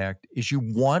InsurTech Connect, is you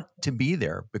want to be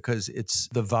there because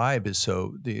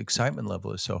the excitement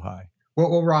level is so high.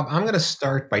 Well, Rob, I'm going to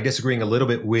start by disagreeing a little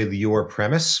bit with your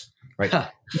premise, right?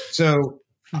 So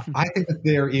I think that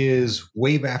there is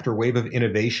wave after wave of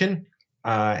innovation.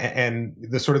 And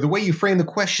the way you frame the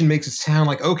question makes it sound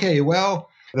like, okay, well,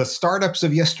 the startups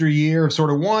of yesteryear have sort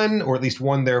of won, or at least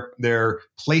won their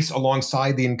place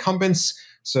alongside the incumbents.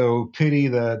 So pity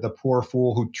the poor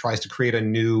fool who tries to create a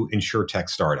new InsurTech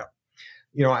startup.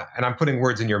 And I'm putting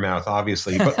words in your mouth,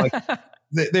 obviously, but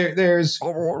there's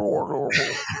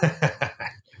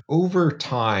over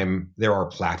time, there are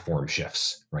platform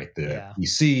shifts, right? The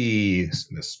PC,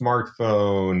 the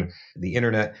smartphone, the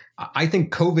internet. I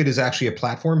think COVID is actually a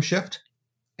platform shift.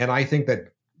 And I think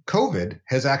that COVID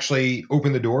has actually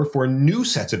opened the door for new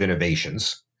sets of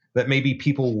innovations that maybe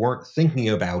people weren't thinking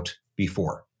about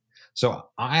before. So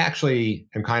I actually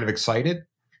am kind of excited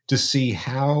to see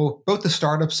how both the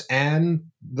startups and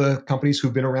the companies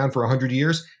who've been around for 100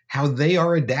 years, how they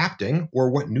are adapting, or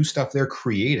what new stuff they're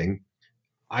creating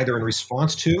either in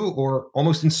response to or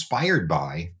almost inspired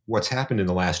by what's happened in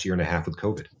the last year and a half with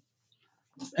COVID.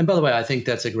 And by the way, I think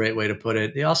that's a great way to put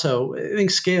it. I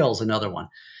think scale is another one.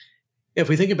 If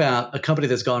we think about a company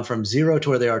that's gone from zero to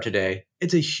where they are today,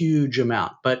 it's a huge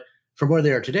amount. But from where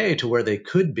they are today to where they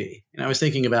could be, and I was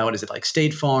thinking about, what is it, like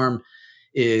State Farm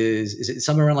is it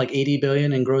somewhere around like 80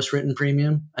 billion in gross written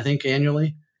premium, I think,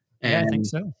 annually? And, Yeah, I think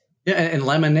so. Yeah, and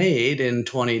Lemonade in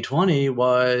 2020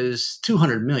 was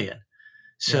 200 million.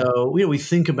 So we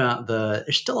think about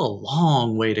there's still a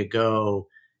long way to go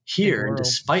here. And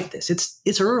despite this,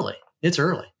 it's early. It's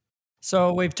early.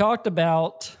 So we've talked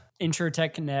about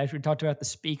InsurTech Connect. We've talked about the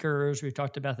speakers. We've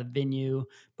talked about the venue,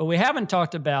 but we haven't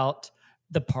talked about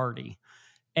the party.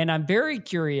 And I'm very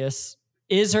curious,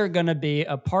 is there going to be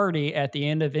a party at the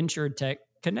end of InsurTech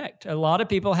Connect? A lot of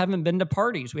people haven't been to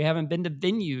parties. We haven't been to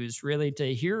venues really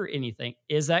to hear anything.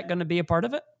 Is that going to be a part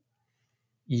of it?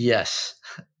 Yes,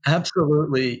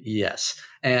 absolutely. Yes.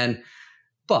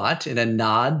 But in a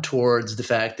nod towards the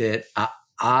fact that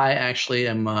I actually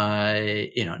am,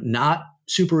 not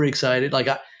super excited. Like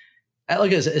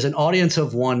as an audience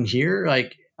of one here,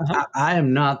 like I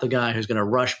am not the guy who's going to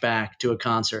rush back to a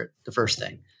concert the first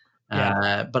thing.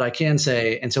 Yeah. But I can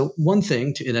say, and so one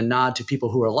thing in a nod to people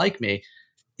who are like me,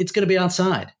 it's going to be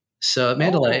outside. So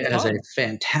Mandalay has a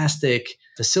fantastic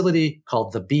facility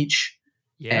called The Beach.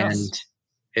 Yes.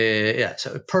 And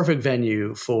so a perfect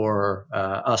venue for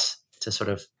us to sort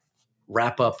of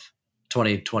wrap up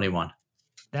 2021.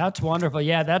 That's wonderful.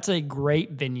 Yeah, that's a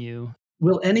great venue.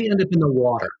 Will any end up in the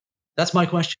water? That's my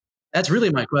question. That's really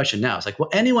my question now. It's like, will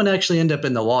anyone actually end up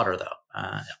in the water,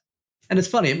 though? And it's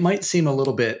funny. It might seem a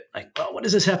little bit like, well, what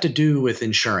does this have to do with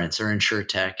insurance or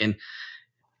InsurTech? And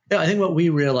I think what we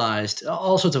realized,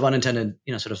 all sorts of unintended,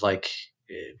 sort of like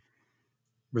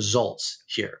results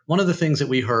here. One of the things that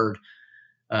we heard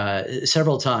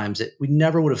several times that we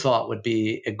never would have thought would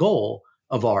be a goal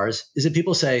of ours is that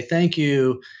people say, thank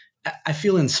you. I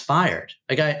feel inspired.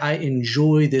 Like I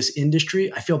enjoy this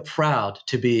industry. I feel proud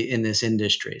to be in this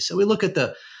industry. So we look at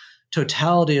the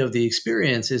totality of the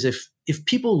experience is if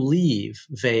people leave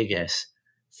Vegas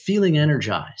feeling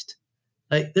energized,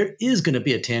 like there is going to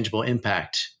be a tangible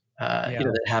impact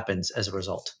that happens as a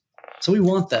result. So we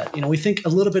want that. We think a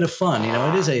little bit of fun.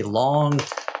 It is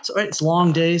it's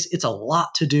long days. It's a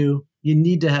lot to do. You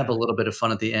need to have a little bit of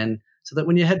fun at the end so that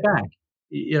when you head back,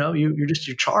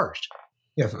 you're charged.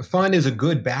 Yeah, fun is a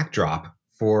good backdrop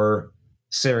for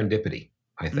serendipity,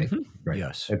 I think. Mm-hmm. Right?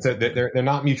 Yes. And so they're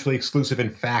not mutually exclusive. In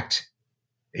fact,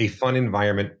 a fun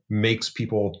environment makes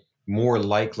people more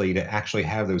likely to actually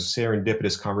have those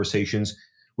serendipitous conversations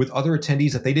with other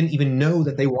attendees that they didn't even know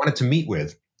that they wanted to meet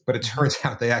with. But it turns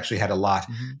out they actually had a lot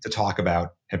to talk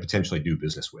about and potentially do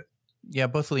business with. Yeah,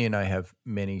 both Lee and I have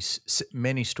many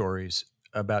stories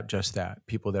about just that.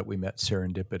 People that we met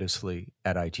serendipitously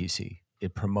at ITC.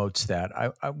 It promotes that.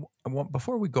 I want,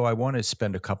 before we go, I want to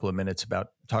spend a couple of minutes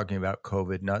talking about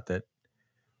COVID. Not that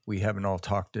we haven't all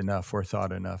talked enough or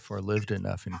thought enough or lived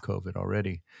enough in COVID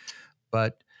already,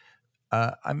 but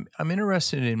I'm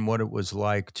interested in what it was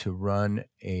like to run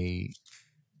a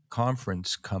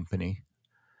conference company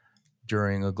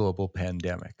during a global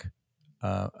pandemic.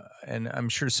 And I'm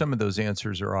sure some of those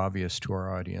answers are obvious to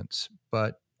our audience,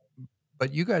 but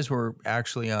you guys were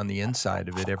actually on the inside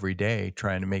of it every day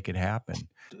trying to make it happen.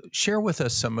 Share with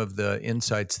us some of the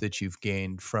insights that you've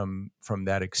gained from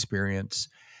that experience,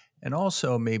 and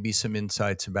also maybe some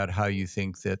insights about how you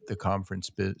think that the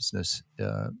conference business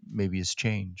maybe has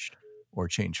changed or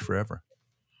changed forever.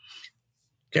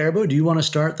 Caribou, do you want to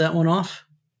start that one off?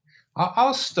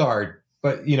 I'll start.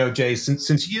 But, Jay,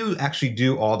 since you actually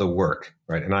do all the work,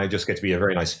 right, and I just get to be a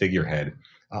very nice figurehead,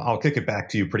 I'll kick it back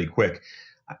to you pretty quick.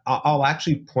 I'll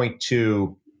actually point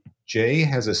to Jay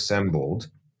has assembled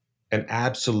an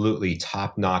absolutely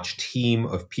top-notch team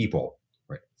of people,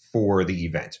 right, for the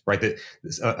event, right?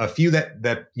 A few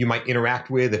that you might interact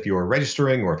with if you're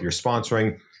registering or if you're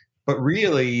sponsoring, but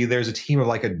really there's a team of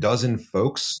like a dozen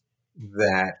folks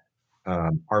that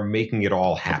are making it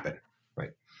all happen,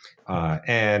 right?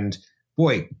 And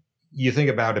boy, you think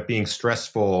about it being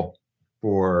stressful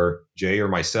for Jay or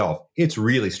myself, it's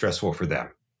really stressful for them.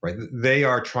 Right? They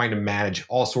are trying to manage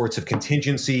all sorts of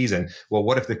contingencies and, well,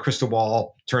 what if the crystal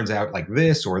ball turns out like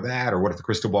this or that, or what if the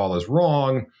crystal ball is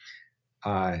wrong?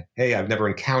 Hey, I've never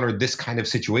encountered this kind of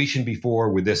situation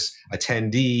before with this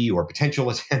attendee or potential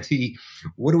attendee.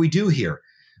 What do we do here?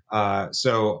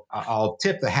 So I'll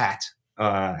tip the hat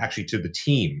actually to the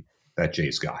team that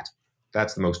Jay's got.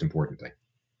 That's the most important thing.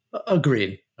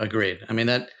 Agreed. I mean,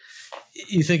 that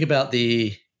you think about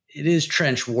it is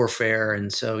trench warfare.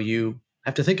 And so you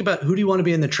have to think about who do you want to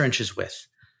be in the trenches with?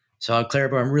 So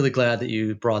Claire, I'm really glad that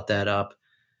you brought that up.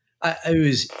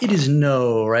 It is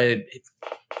no, right?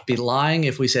 It'd be lying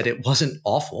if we said it wasn't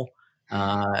awful.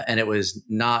 And it was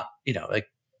not, like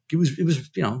it was,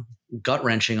 gut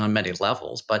wrenching on many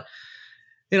levels. But,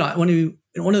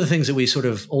 one of the things that we sort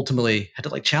of ultimately had to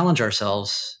like challenge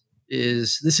ourselves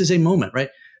is this is a moment, right?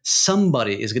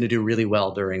 Somebody is going to do really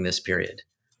well during this period.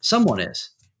 Someone is.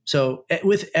 So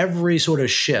with every sort of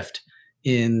shift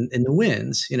in the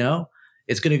winds,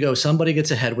 it's going to go, somebody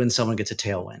gets a headwind, someone gets a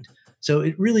tailwind. So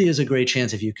it really is a great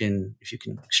chance if you can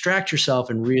extract yourself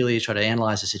and really try to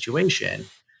analyze the situation.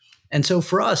 And so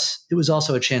for us, it was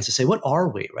also a chance to say, what are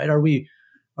we, right?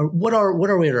 What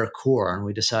are we at our core? And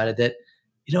we decided that,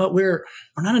 we're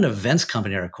not an events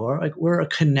company at our core. Like, we're a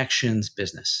connections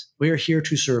business. We are here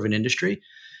to serve an industry.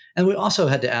 And we also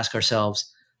had to ask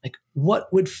ourselves, like,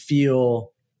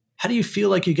 how do you feel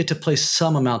like you get to play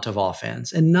some amount of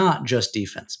offense and not just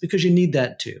defense? Because you need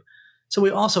that too. So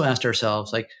we also asked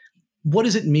ourselves, like, what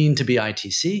does it mean to be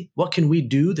ITC? What can we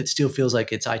do that still feels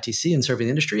like it's ITC and serving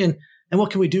the industry? And what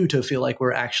can we do to feel like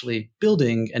we're actually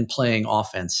building and playing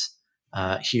offense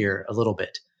here a little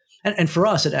bit? And for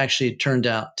us, it actually turned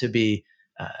out to be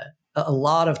a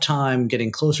lot of time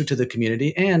getting closer to the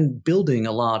community and building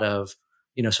a lot of,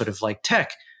 sort of like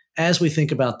tech as we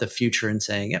think about the future and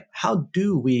saying, how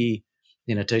do we,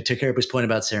 to Caribou's point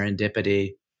about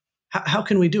serendipity, how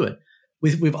can we do it?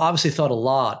 We've obviously thought a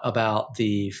lot about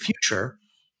the future,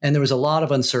 and there was a lot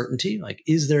of uncertainty. Like,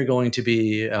 is there going to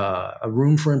be a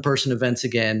room for in-person events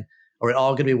again? Are we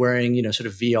all going to be wearing, sort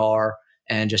of VR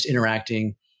and just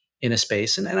interacting in a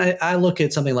space? And I look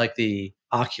at something like the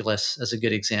Oculus as a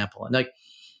good example. And like,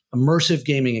 immersive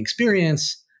gaming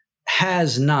experience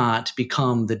has not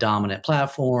become the dominant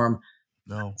platform.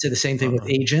 No. I'd say the same thing with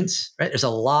agents, right? There's a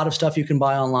lot of stuff you can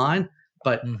buy online,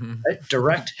 but right,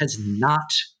 direct has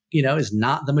not, is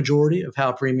not the majority of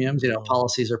how premiums,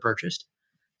 policies are purchased.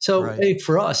 So right.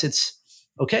 For us, it's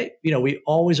okay. We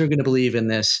always are going to believe in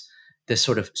this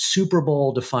sort of Super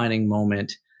Bowl defining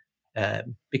moment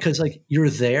because like you're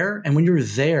there, and when you're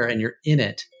there and you're in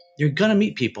it, you're going to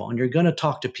meet people and you're going to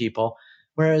talk to people.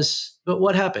 But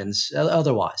what happens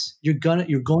otherwise? You're going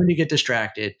to get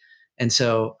distracted. And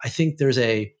so I think there's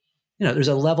a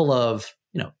level of,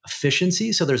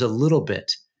 efficiency. So there's a little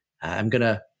bit, I'm going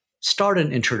to start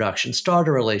an introduction, start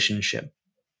a relationship,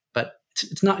 but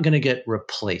it's not going to get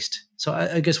replaced. So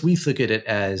I guess we look at it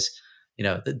as,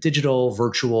 the digital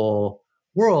virtual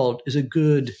world is a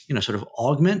good, sort of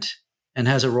augment and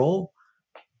has a role,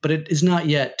 but it is not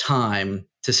yet time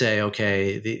to say,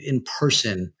 okay, the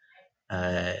in-person,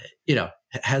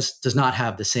 does not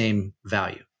have the same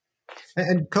value.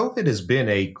 And COVID has been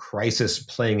a crisis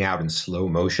playing out in slow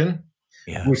motion,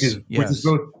 yes, which is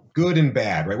both good and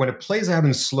bad, right? When it plays out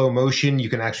in slow motion, you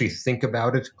can actually think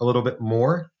about it a little bit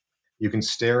more. You can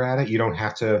stare at it. You don't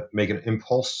have to make an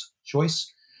impulse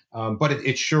choice. But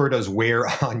it sure does wear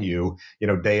on you,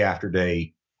 day after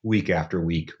day, week after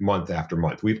week, month after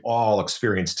month. We've all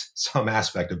experienced some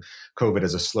aspect of COVID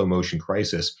as a slow motion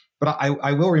crisis. But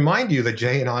I will remind you that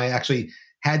Jay and I actually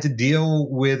had to deal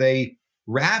with a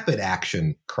rapid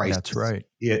action crisis. That's right.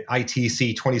 At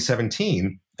ITC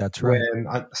 2017. That's right.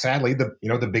 When sadly,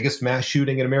 the biggest mass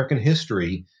shooting in American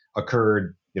history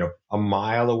occurred, a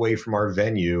mile away from our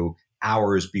venue,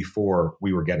 hours before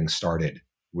we were getting started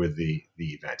with the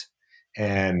event.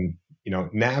 And,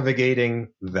 navigating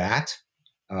that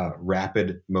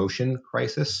rapid motion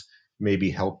crisis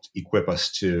maybe helped equip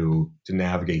us to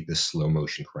navigate this slow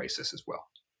motion crisis as well.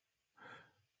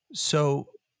 So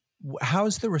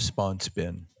how's the response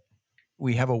been?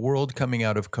 We have a world coming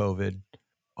out of COVID,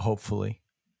 hopefully.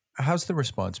 How's the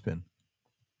response been?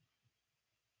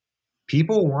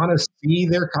 People want to see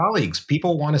their colleagues.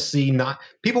 People want to see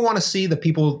the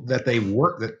people that they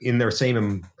work in their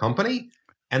same company,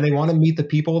 and they want to meet the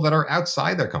people that are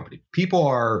outside their company. People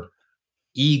are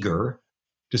eager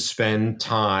to spend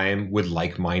time with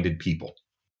like-minded people.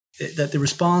 That the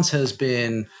response has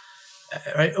been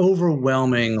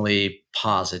overwhelmingly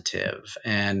positive.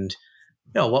 And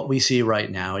what we see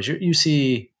right now is you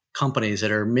see companies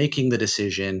that are making the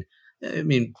decision. I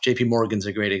mean, JP Morgan's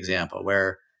a great example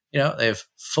where they've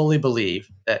fully believe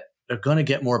that they're going to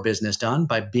get more business done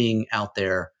by being out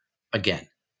there again.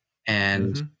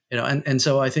 And and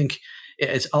so I think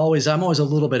I'm always a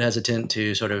little bit hesitant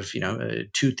to sort of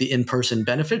toot the in-person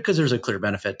benefit because there's a clear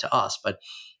benefit to us. But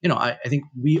I think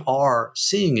we are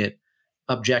seeing it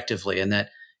objectively, and that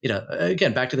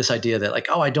again, back to this idea that like,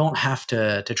 I don't have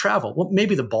to travel. Well,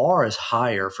 maybe the bar is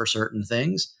higher for certain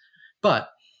things, but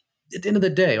at the end of the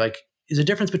day, like, is a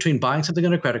difference between buying something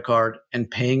on a credit card and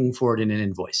paying for it in an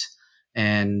invoice.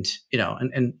 And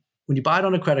and when you buy it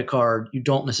on a credit card, you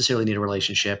don't necessarily need a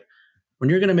relationship. When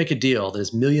you're going to make a deal that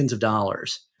is millions of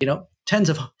dollars, tens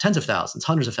of thousands,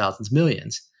 hundreds of thousands,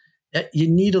 millions, you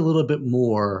need a little bit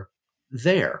more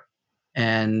there.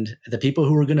 And the people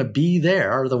who are going to be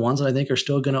there are the ones that I think are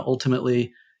still going to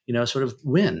ultimately, sort of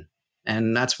win.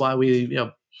 And that's why we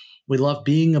love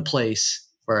being a place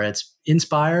where it's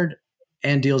inspired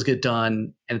and deals get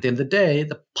done. And at the end of the day,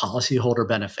 the policyholder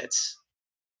benefits.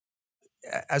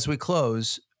 As we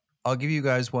close, I'll give you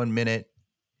guys 1 minute.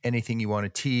 Anything you want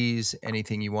to tease,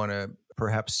 anything you want to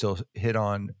perhaps still hit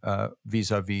on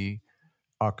vis-a-vis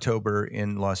October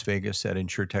in Las Vegas at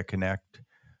InsurTech Connect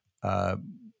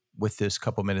with this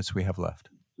couple minutes we have left?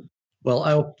 Well,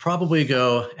 I'll probably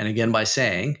go, and again, by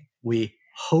saying we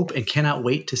hope and cannot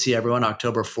wait to see everyone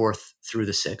October 4th through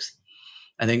the 6th.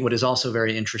 I think what is also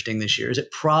very interesting this year is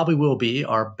it probably will be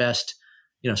our best,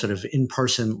 sort of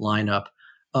in-person lineup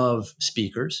of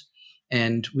speakers.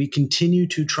 And we continue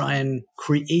to try and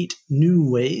create new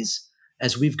ways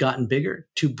as we've gotten bigger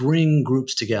to bring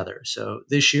groups together. So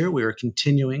this year we are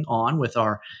continuing on with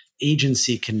our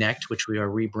Agency Connect, which we are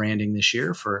rebranding this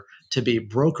year to be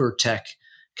Broker Tech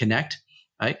Connect.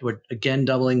 Right? We're again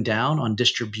doubling down on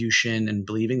distribution and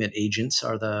believing that agents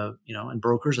are and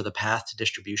brokers are the path to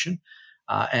distribution.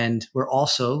 And we're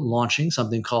also launching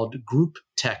something called Group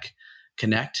Tech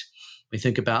Connect. We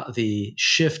think about the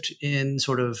shift in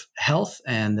sort of health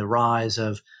and the rise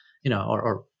of,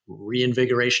 or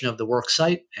reinvigoration of the work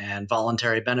site and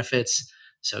voluntary benefits.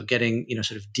 So getting,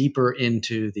 sort of deeper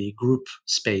into the group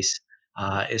space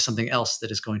is something else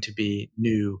that is going to be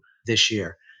new this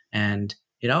year. And,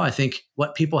 I think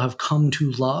what people have come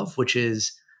to love, which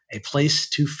is a place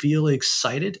to feel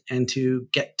excited and to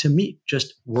get to meet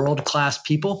just world-class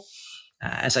people.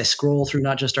 As I scroll through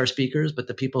not just our speakers, but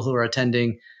the people who are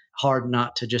attending, hard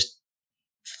not to just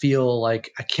feel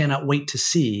like I cannot wait to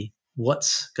see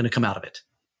what's going to come out of it.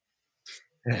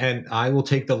 And I will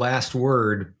take the last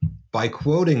word by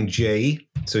quoting Jay,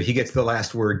 so he gets the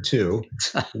last word too,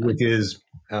 which is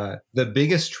the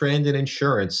biggest trend in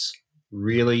insurance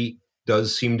really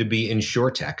does seem to be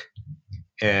InsurTech.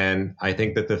 And I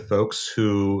think that the folks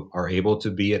who are able to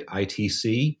be at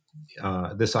ITC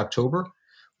this October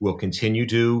will continue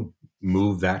to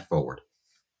move that forward.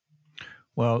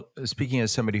 Well, speaking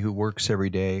as somebody who works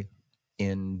every day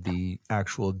in the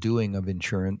actual doing of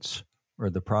insurance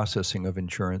or the processing of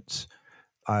insurance,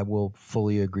 I will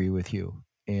fully agree with you.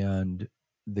 And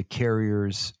the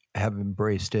carriers have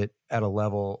embraced it at a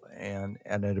level and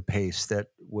at a pace that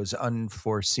was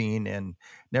unforeseen and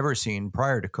never seen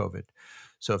prior to COVID.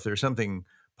 So if there's something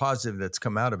positive that's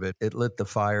come out of it, it lit the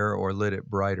fire or lit it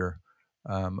brighter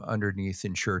underneath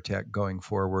InsurTech going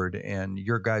forward. And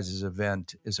your guys'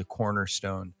 event is a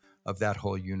cornerstone of that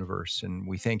whole universe. And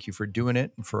we thank you for doing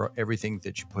it and for everything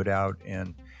that you put out.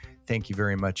 And thank you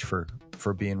very much for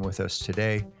being with us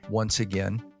today once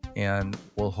again. And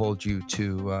we'll hold you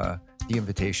to the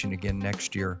invitation again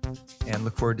next year and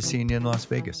look forward to seeing you in Las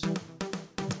Vegas.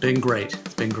 It's been great.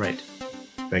 It's been great.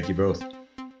 Thank you both.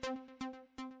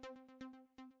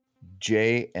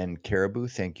 Jay and Caribou,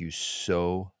 thank you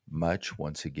so much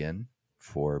once again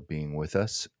for being with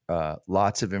us.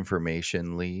 Lots of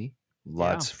information, Lee.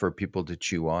 Lots for people to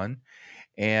chew on.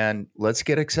 And let's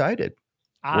get excited.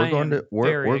 We're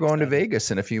going to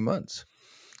Vegas in a few months.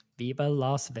 Viva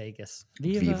Las Vegas.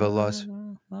 Viva Las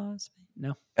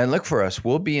No. And look for us.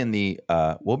 We'll be in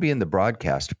the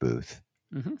broadcast booth.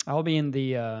 Mm-hmm. I'll be in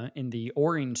the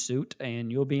orange suit,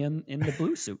 and you'll be in the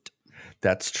blue suit.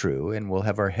 That's true, and we'll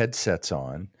have our headsets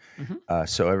on,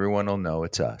 so everyone will know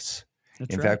it's us.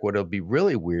 In fact, what'll be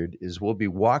really weird is we'll be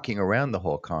walking around the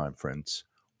whole conference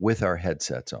with our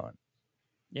headsets on.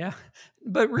 Yeah,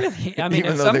 but really, I mean,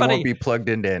 even though they won't be plugged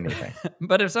into anything.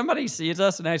 But if somebody sees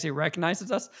us and actually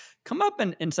recognizes us, come up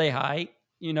and say hi.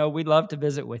 We'd love to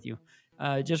visit with you.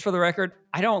 Just for the record,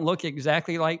 I don't look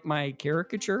exactly like my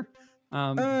caricature.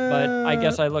 But I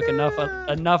guess I look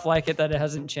enough like it that it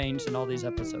hasn't changed in all these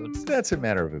episodes. That's a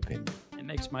matter of opinion. It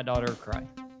makes my daughter cry.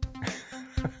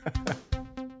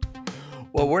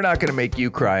 Well, we're not going to make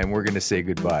you cry, and we're going to say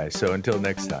goodbye. So until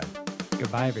next time.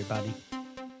 Goodbye, everybody.